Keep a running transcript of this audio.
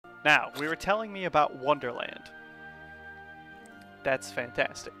Now, we were telling me about Wonderland. That's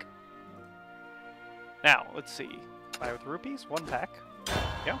fantastic. Now, let's see. Buy with rupees, 1 pack.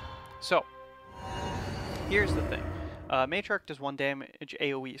 Yeah. So, here's the thing. Matriarch does 1 damage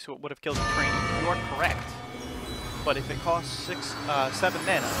AoE, so it would have killed the train. You are correct. But if it costs 7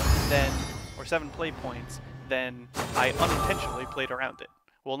 mana, then, or 7 play points, then I unintentionally played around it.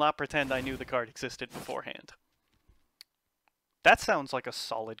 Will not pretend I knew the card existed beforehand. That sounds like a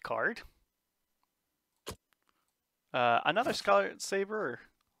solid card. Another Scarlet Saber,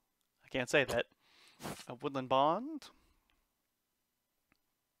 I can't say that. A Woodland Bond.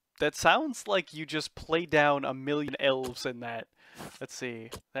 That sounds like you just play down a million elves in that. Let's see.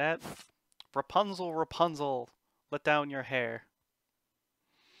 That. Rapunzel, Rapunzel, let down your hair.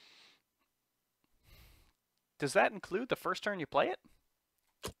 Does that include the first turn you play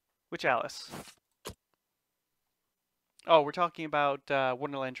it? Which Alice? Oh, we're talking about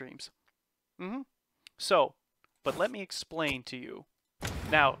Wonderland Dreams. Mm-hmm. So, but let me explain to you.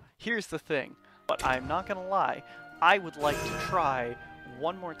 Now, here's the thing. But I'm not gonna lie. I would like to try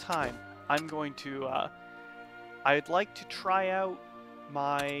one more time. I'm going to, I'd like to try out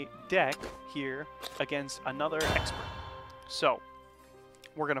my deck here against another expert. So,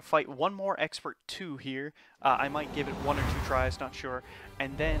 we're going to fight one more expert 2 here. I might give it 1 or 2 tries, not sure.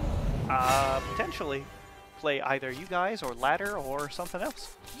 And then, potentially, play either you guys or ladder or something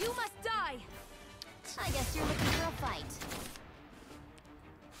else. You must die! I guess you're looking for a fight.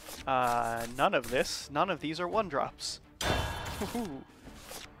 None of this. None of these are 1-drops.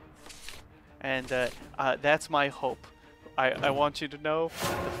 And that's my hope. I want you to know,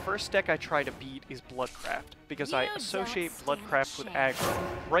 the first deck I try to beat is Bloodcraft, because I associate Bloodcraft with aggro,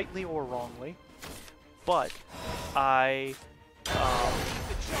 rightly or wrongly. But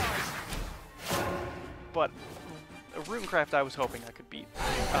but Runecraft I was hoping I could beat.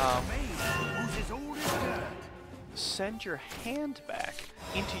 Send your hand back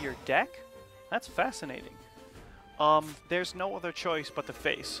into your deck? That's fascinating. There's no other choice but the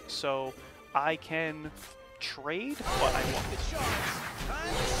face, so I can trade, but I won't.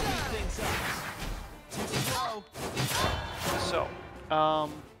 So,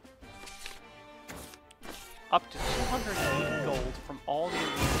 up to 280 gold from all the elite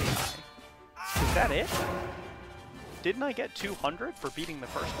AI. Is that it? Didn't I get 200 for beating the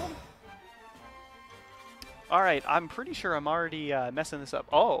first one? Alright, I'm pretty sure I'm already messing this up.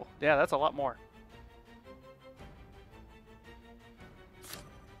 Oh, yeah, that's a lot more.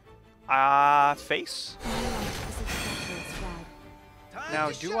 Face? Now,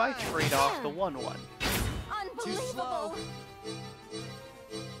 do I trade off the 1/1? Unbelievable!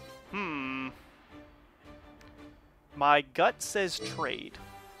 My gut says trade,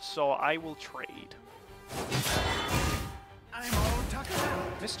 so I will trade. I'm all tuckered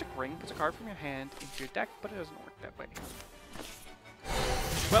out. Mystic Ring puts a card from your hand into your deck, but it doesn't work that way.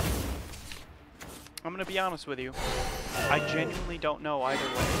 Well, I'm gonna be honest with you. I genuinely don't know either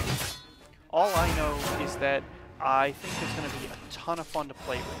way. All I know is that I think it's going to be a ton of fun to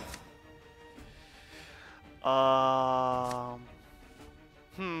play with. I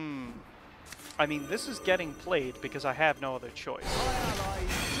mean, this is getting played because I have no other choice.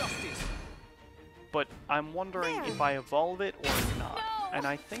 But I'm wondering if I evolve it or not. No! And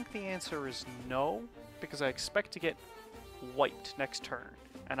I think the answer is no, because I expect to get wiped next turn.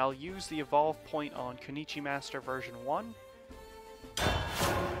 And I'll use the evolve point on Konichi Master version 1.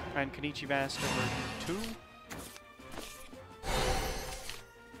 And Konichi Master version 2.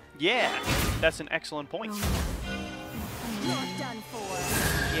 Yeah, that's an excellent point. You're done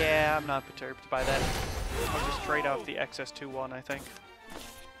for. Yeah, I'm not perturbed by that. I'll just trade off the XS2-1, I think.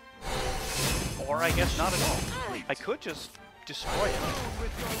 Or I guess not at all. I could just destroy it.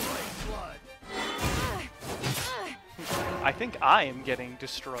 I think I am getting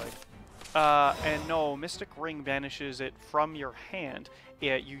destroyed. And no, Mystic Ring banishes it from your hand.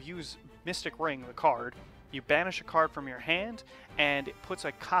 Yeah, you use Mystic Ring, the card, you banish a card from your hand, and it puts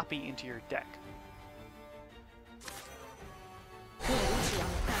a copy into your deck.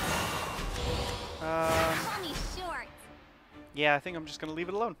 Yeah, I think I'm just gonna leave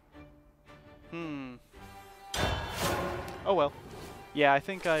it alone. Oh well. Yeah, I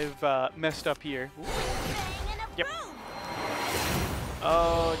think I've messed up here. Yep.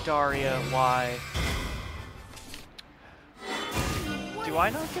 Oh, Daria, why? Do I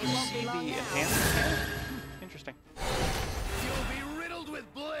not get to see the enhancement? Interesting. You'll be riddled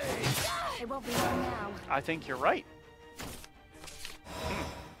with blades. It won't be long now. I think you're right.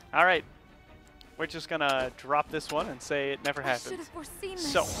 Alright. We're just gonna drop this one and say it never happened. I should have foreseen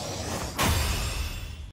this. So,